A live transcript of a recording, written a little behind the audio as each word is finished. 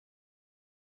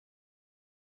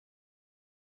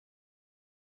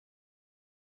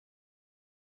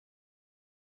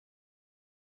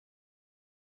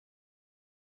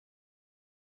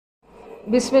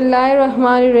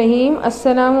Bismillahirrahmanirrahim.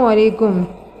 Assalamu alaikum.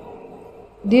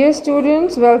 Dear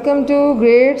students, welcome to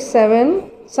grade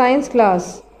 7 science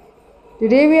class.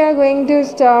 Today we are going to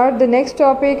start the next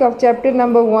topic of chapter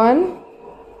number 1,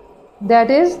 that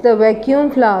is the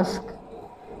vacuum flask,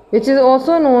 which is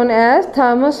also known as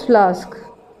thermos flask.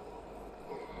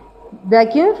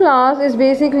 Vacuum flask is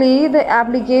basically the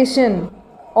application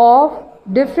of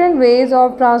different ways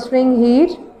of transferring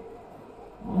heat,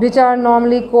 which are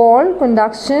normally called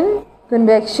conduction,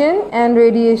 convection and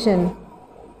radiation.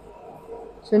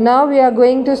 So now we are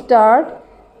going to start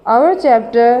our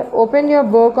chapter. Open your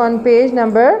book on page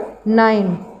number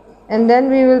 9 and then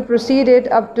we will proceed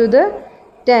it up to the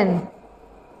 10.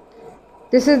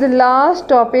 This is the last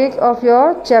topic of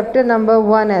your chapter number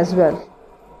 1 as well.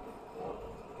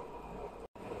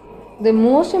 The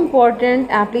most important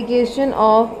application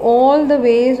of all the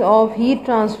ways of heat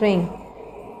transferring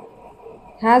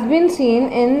has been seen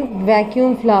in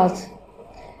vacuum flask.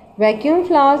 Vacuum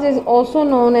flask is also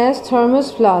known as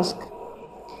thermos flask.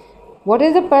 What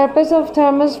is the purpose of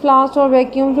thermos flask or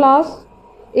vacuum flask?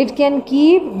 It can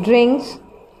keep drinks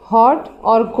hot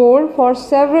or cold for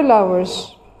several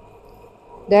hours.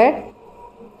 That,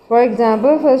 for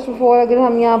example, first of all,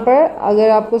 अगर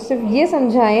आपको सिर्फ ये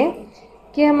समझाएं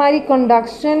कि हमारी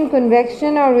conduction,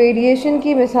 convection और radiation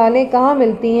की मिसालें कहाँ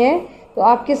मिलती हैं, तो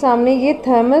आपके सामने ये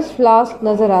थर्मस फ्लास्क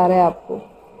नज़र आ रहा है आपको.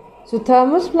 सो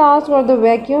थर्मस फ्लास्क और द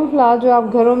वैक्यूम फ्लास्क जो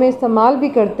आप घरों में इस्तेमाल भी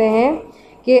करते हैं,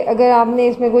 कि अगर आपने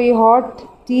इसमें कोई हॉट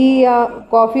टी या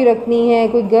कॉफ़ी रखनी है,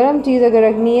 कोई गर्म चीज़ अगर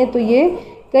रखनी है, तो ये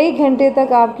कई घंटे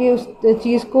तक आपकी उस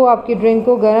चीज़ को, आपकी ड्रिंक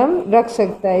को गर्म रख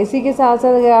सकता है. इसी के साथ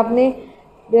साथ अगर आपने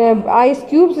आइस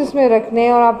क्यूब्स इसमें रखने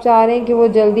हैं और आप चाह रहे हैं कि वो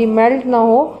जल्दी मेल्ट ना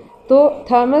हो, तो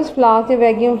थर्मस फ्लास्क या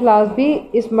वैक्यूम फ्लास्क भी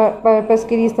इस पर्पज़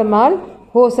के लिए इस्तेमाल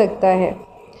हो सकता है.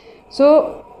 So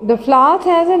the flask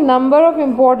has a number of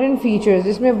important features.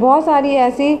 इसमें बहुत सारी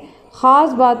ऐसी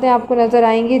ख़ास बातें आपको नज़र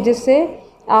आएंगी जिससे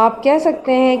आप कह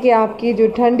सकते हैं कि आपकी जो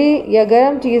ठंडी या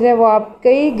गर्म चीज़ है वो आप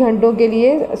कई घंटों के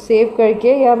लिए सेव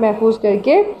करके या महफूज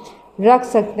करके रख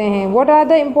सकते हैं. What are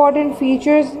the important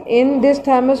features in this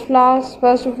thermos flask?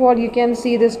 First of all, you can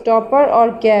see this stopper or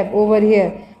cap over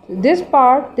here. This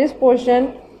part, this portion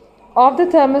of the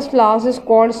thermos flask is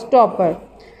called stopper.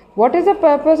 What is the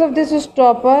purpose of this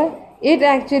stopper? It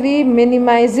actually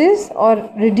minimizes or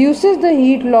reduces the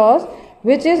heat loss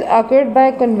which is occurred by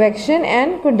convection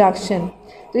and conduction.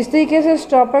 तो इस तरीके से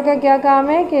stopper का क्या काम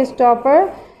है कि stopper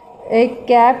एक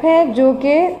कैप है जो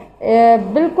कि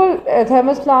बिल्कुल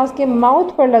थर्मस फ्लास्क के माउथ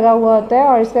पर लगा हुआ होता है,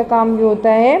 और इसका काम ये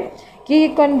होता है कि ये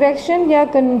कन्वेक्शन या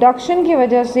कंडक्शन की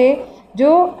वजह से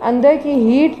जो अंदर की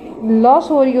हीट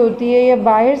लॉस हो रही होती है या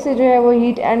बाहर से जो है वो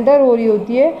हीट एंटर हो रही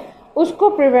होती है, उसको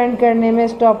प्रिवेंट करने में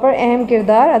स्टॉपर अहम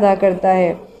किरदार अदा करता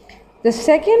है. The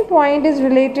second point is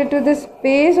related to the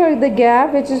space और the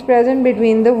gap which is present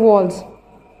between the walls,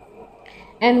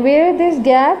 and where this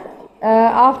gap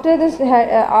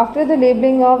after the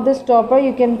labeling of the stopper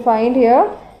you can find here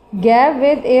gap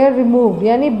with air removed.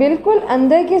 यानी बिल्कुल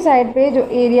अंदर की side पे जो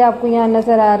area आपको यहाँ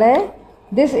नज़र आ रहा है,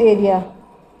 दिस एरिया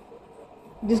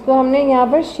जिसको हमने यहाँ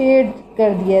पर शेड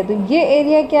कर दिया है, तो ये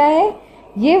एरिया क्या है?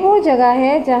 ये वो जगह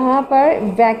है जहाँ पर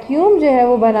वैक्यूम जो है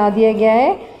वो बना दिया गया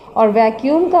है, और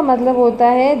वैक्यूम का मतलब होता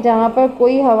है जहाँ पर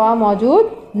कोई हवा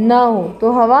मौजूद ना हो.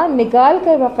 तो हवा निकाल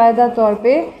कर बाकायदा तौर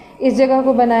पे इस जगह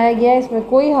को बनाया गया है, इसमें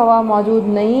कोई हवा मौजूद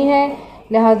नहीं है,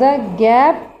 लिहाजा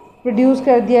गैप प्रोड्यूस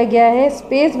कर दिया गया है,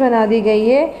 स्पेस बना दी गई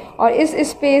है, और इस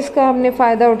स्पेस का हमने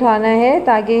फ़ायदा उठाना है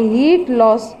ताकि हीट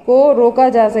लॉस को रोका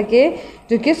जा सके,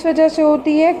 जो किस वजह से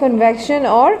होती है? कन्वेक्शन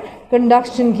और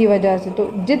कंडक्शन की वजह से. तो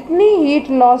जितनी हीट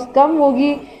लॉस कम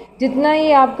होगी, जितना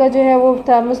ही आपका जो है वो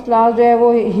थर्मस फ्लास्क जो है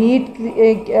वो हीट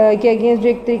के अगेंस्ट जो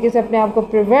एक तरीके से अपने आप को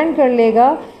प्रिवेंट कर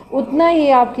लेगा, उतना ही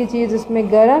आपकी चीज़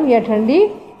इसमें गर्म या ठंडी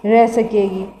रह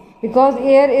सकेगी. Because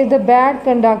air is the bad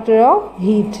conductor of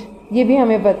heat, ये भी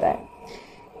हमें पता है.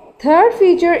 Third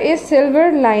feature is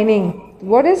silver lining.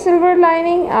 What is silver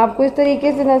lining? आपको इस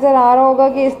तरीके से नज़र आ रहा होगा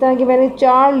कि इस तरह की मैंने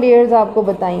 4 लेयर्स आपको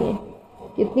बताई हैं.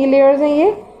 कितनी लेयर्स हैं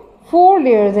ये? 4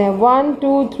 लेयर्स हैं. 1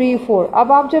 2 3 4.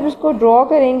 अब आप जब इसको ड्रॉ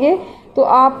करेंगे तो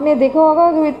आपने देखा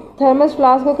होगा कि थर्मस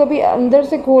फ्लास्क को कभी अंदर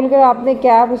से खोल कर आपने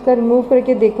कैप उसका रिमूव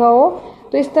करके देखा हो,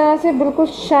 तो इस तरह से बिल्कुल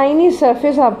शाइनी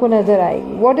सरफेस आपको नज़र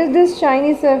आएगी. What is this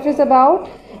shiny surface about?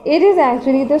 It is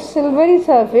actually the silvery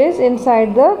surface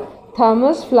inside the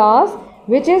thermos flask,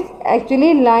 which is actually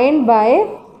lined by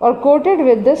or coated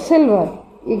with the silver.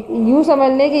 यूँ समझ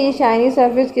लें कि ये शाइनी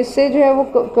सरफेस किससे जो है वो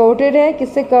कोटेड है,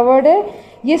 किससे कवर्ड है?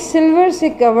 ये सिल्वर से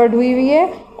कवर्ड हुई है.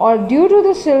 और due to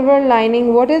the silver lining,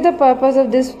 what is the purpose of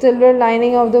this silver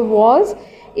lining of the walls?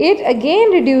 it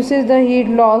again reduces the heat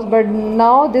loss, but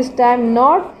now this time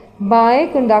not by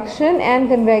conduction and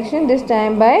convection, this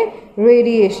time by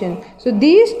radiation. So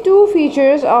these two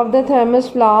features of the thermos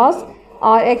flask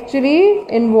are actually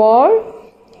involved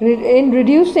in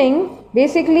reducing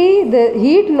basically the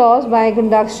heat loss by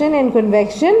conduction and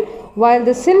convection, while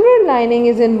the silver lining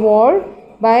is involved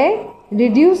by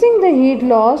reducing the heat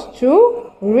loss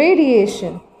through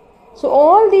radiation. So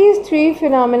all these three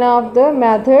phenomena of the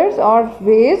methods or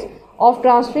ways of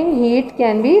transferring heat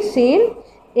can be seen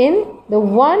in the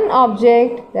one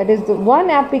object, that is the one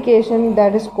application,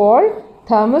 that is called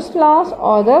thermos flask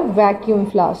or the vacuum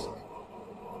flask.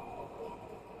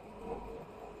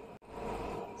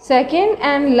 Second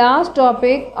and last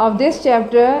topic of this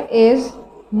chapter is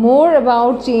more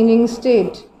about changing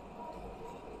state.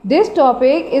 This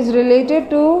topic is related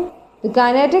to the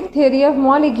kinetic theory of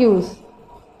molecules.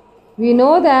 We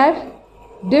know that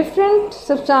different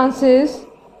substances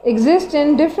exist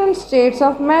in different states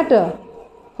of matter.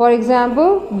 For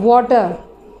example, water.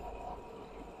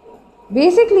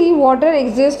 Basically, water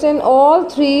exists in all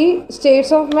three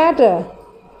states of matter.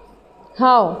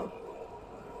 How?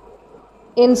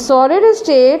 In solid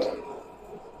state,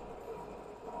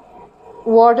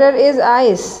 water is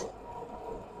ice.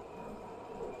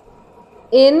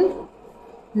 In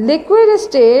liquid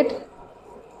state,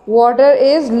 water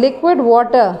is liquid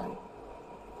water.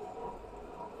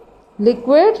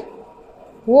 Liquid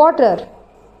water.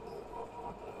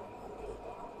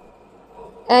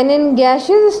 And in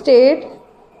gaseous state,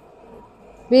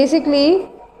 basically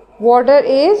water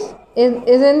is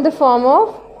in the form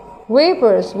of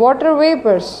vapors, water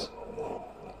vapors.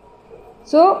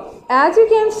 So as you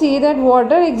can see that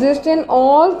water exists in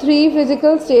all three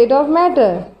physical states of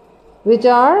matter, which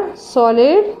are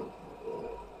solid,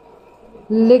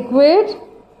 liquid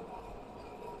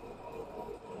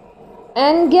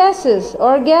and gases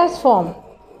or gas form.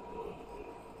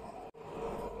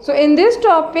 So in this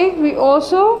topic we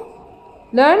also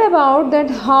learn about that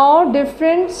how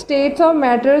different states of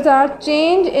matters are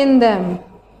changed in them.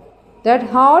 That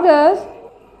how does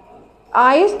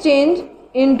ice change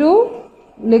into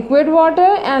liquid water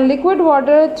and liquid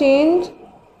water changes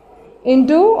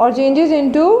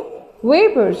into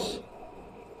vapors.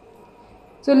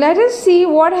 So let us see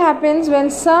what happens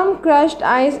when some crushed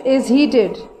ice is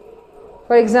heated.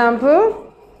 For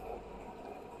example,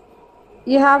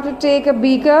 you have to take a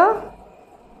beaker,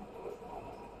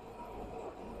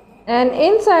 and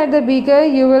inside the beaker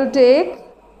you will take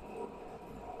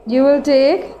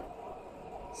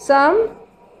some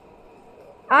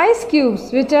ice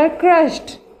cubes which are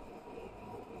crushed.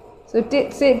 So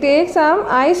take some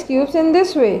ice cubes in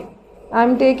this way. I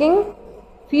am taking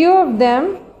few of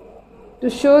them to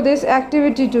show this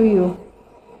activity to you.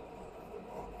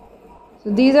 So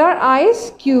these are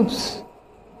ice cubes.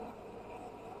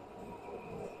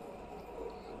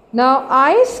 Now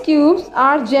ice cubes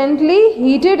are gently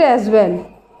heated as well.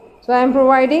 So I am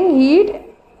providing heat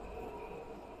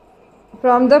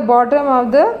from the bottom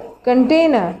of the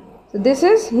container. So this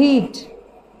is heat.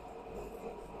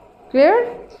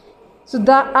 Clear? So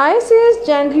the ice is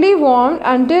gently warmed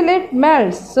until it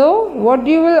melts. So what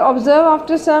you will observe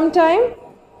after some time,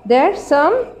 that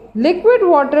some liquid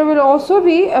water will also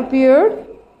be appeared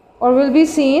or will be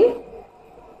seen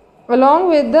along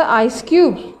with the ice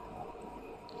cubes.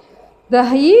 The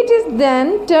heat is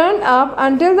then turned up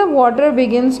until the water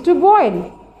begins to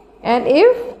boil. And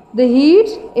if the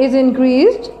heat is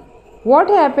increased, what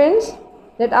happens?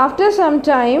 That after some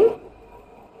time,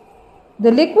 the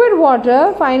liquid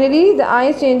water, finally the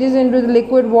ice changes into the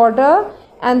liquid water,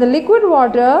 and the liquid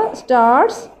water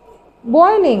starts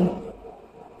boiling.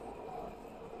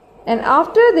 And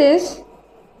after this,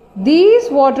 these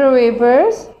water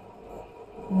vapors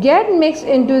get mixed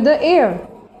into the air.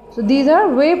 So these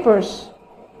are vapors.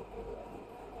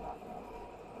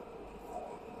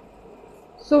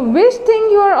 So which thing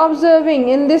you are observing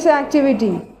in this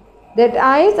activity? That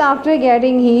ice, after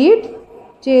getting heat,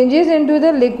 changes into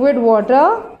the liquid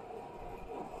water,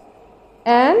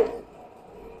 and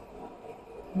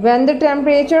when the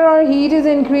temperature or heat is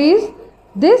increased,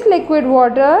 this liquid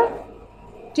water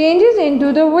changes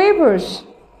into the vapors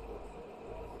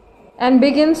and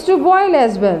begins to boil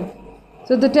as well.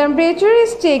 So the temperature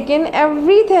is taken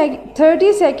every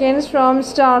 30 seconds from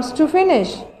start to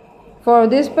finish. For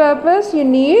this purpose you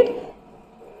need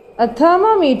a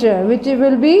thermometer which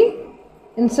will be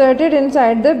inserted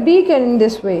inside the beaker in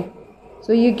this way.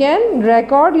 So you can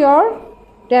record your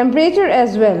temperature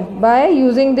as well by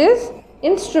using this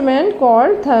instrument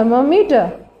called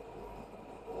thermometer.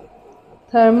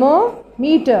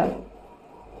 Thermometer.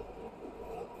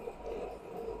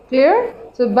 Clear?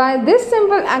 So So by this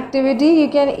simple activity you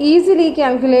can easily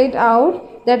calculate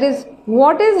out that is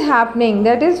what is happening,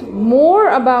 that is more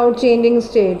about changing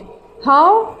state,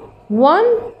 how one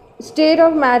state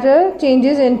of matter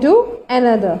changes into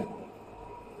another.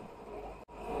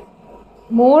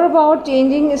 More about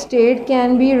changing state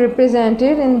can be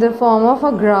represented in the form of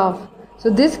a graph. So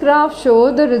this graph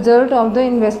shows the result of the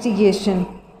investigation.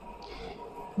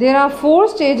 There are 4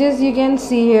 stages you can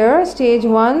see here: stage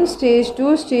 1, stage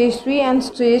 2, stage 3 and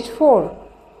stage 4.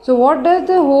 So what does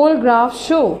the whole graph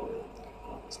show?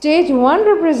 Stage 1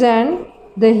 represents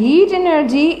the heat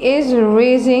energy is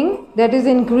raising, that is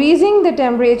increasing the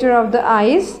temperature of the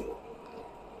ice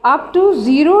up to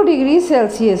 0 degrees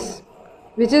Celsius,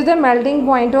 which is the melting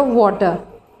point of water.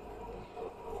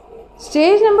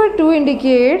 Stage number 2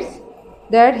 indicates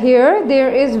that here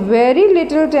there is very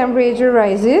little temperature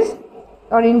rises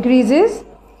or increases,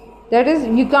 that is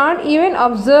you can't even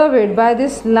observe it by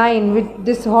this line, with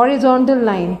this horizontal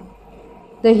line.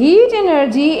 The heat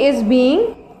energy is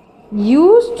being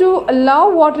used to allow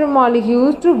water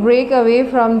molecules to break away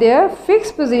from their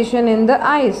fixed position in the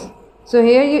ice. So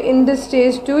here you, in this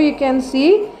stage 2, you can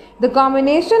see the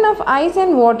combination of ice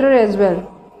and water as well,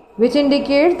 which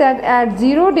indicates that at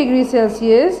 0 degrees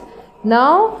Celsius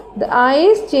now the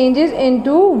ice changes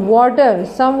into water.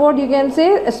 Somewhat you can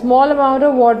say a small amount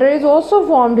of water is also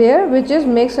formed here, which is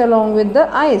mixed along with the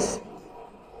ice.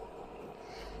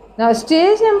 Now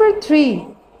stage number 3,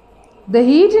 the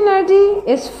heat energy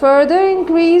is further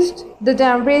increased, the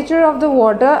temperature of the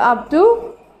water up to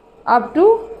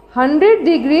 100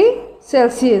 degree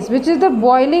Celsius, which is the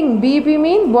boiling, BP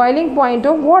mean boiling point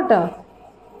of water.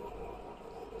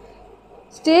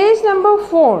 Stage number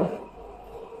 4,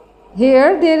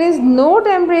 here there is no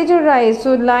temperature rise,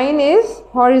 so line is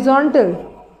horizontal.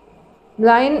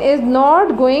 Line is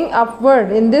not going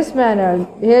upward in this manner.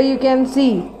 Here you can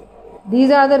see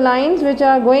these are the lines which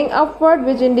are going upward,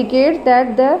 which indicates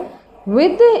that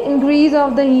with the increase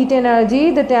of the heat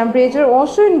energy the temperature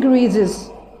also increases.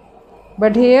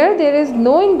 But here there is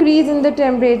no increase in the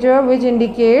temperature, which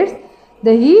indicates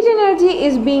the heat energy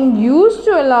is being used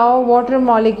to allow water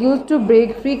molecules to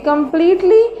break free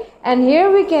completely. And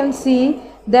here we can see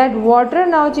that water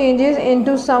now changes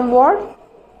into somewhat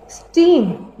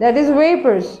steam, that is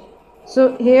vapors.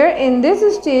 So here in this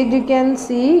stage you can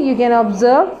see, you can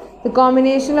observe the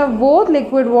combination of both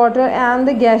liquid water and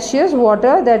the gaseous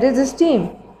water, that is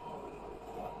steam.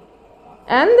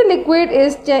 And the liquid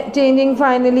is changing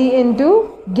finally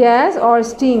into gas or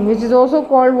steam, which is also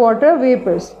called water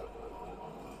vapors.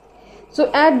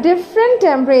 So at different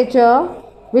temperature,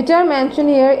 which are mentioned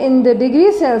here in the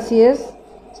degrees Celsius,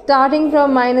 starting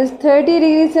from minus 30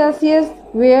 degrees Celsius,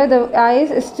 where the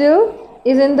ice still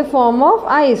is in the form of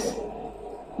ice,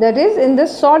 that is in the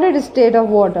solid state of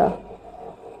water.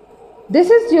 This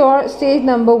is your stage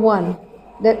number 1,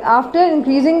 that after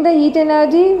increasing the heat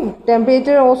energy,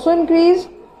 temperature also increased,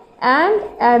 and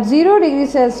at 0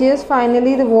 degrees Celsius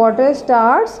finally the water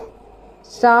starts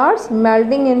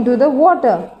melting into the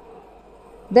water.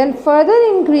 Then further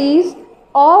increase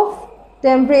of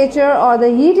temperature or the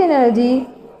heat energy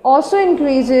also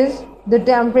increases the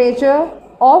temperature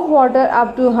of water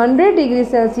up to 100 degrees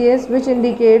Celsius, which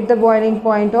indicates the boiling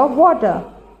point of water.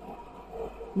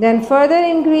 Then further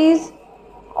increase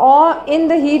or in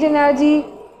the heat energy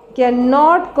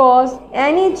cannot cause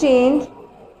any change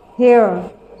here.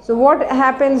 So what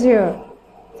happens here?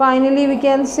 Finally we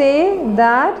can say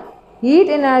that heat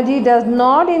energy does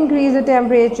not increase the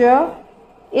temperature.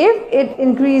 If it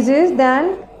increases,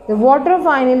 then the water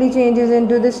finally changes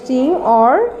into the steam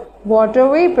or water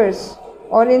vapors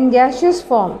or in gaseous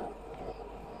form.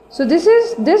 So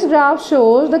this graph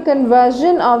shows the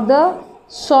conversion of the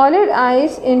solid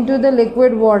ice into the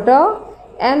liquid water,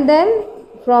 and then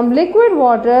from liquid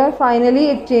water finally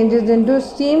it changes into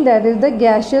steam, that is the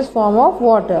gaseous form of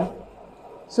water.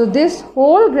 So this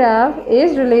whole graph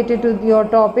is related to your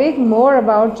topic more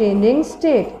about changing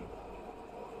state.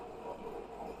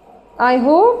 I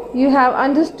hope you have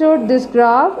understood this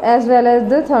graph as well as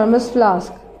the thermos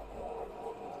flask.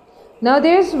 Now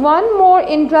there is one more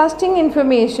interesting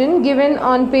information given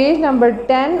on page number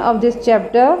 10 of this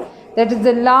chapter, that is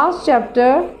the last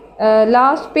chapter,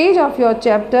 last page of your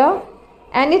chapter,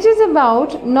 and it is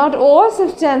about not all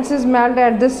substances melt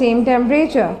at the same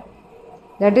temperature.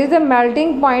 That is, the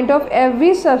melting point of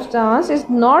every substance is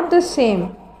not the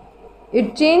same.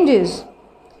 It changes.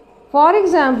 For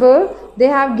example, they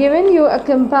have given you a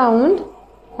compound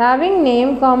having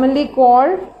name commonly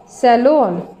called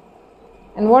cellone.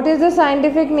 And what is the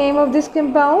scientific name of this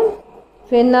compound?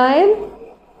 Phenyl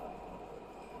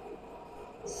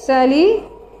salicylate.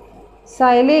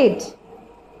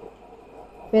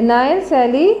 Phenyl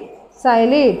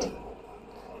salicylate.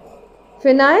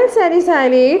 Phenyl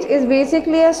salicylate is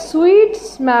basically a sweet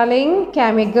smelling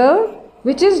chemical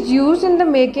which is used in the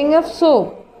making of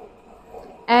soap.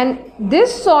 And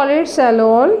this solid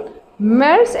cellulose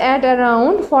melts at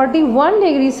around 41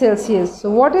 degrees Celsius. So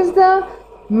what is the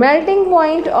melting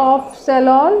point of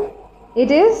cellulose? It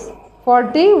is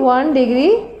 41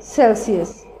 degree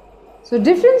Celsius. So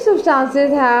different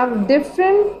substances have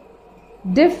different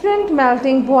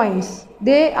melting points.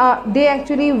 They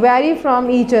actually vary from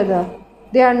each other.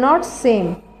 They are not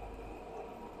same.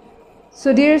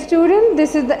 So dear student,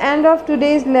 this is the end of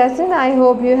today's lesson. I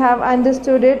hope you have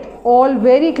understood it all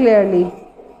very clearly.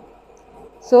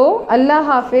 So Allah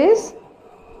Hafiz.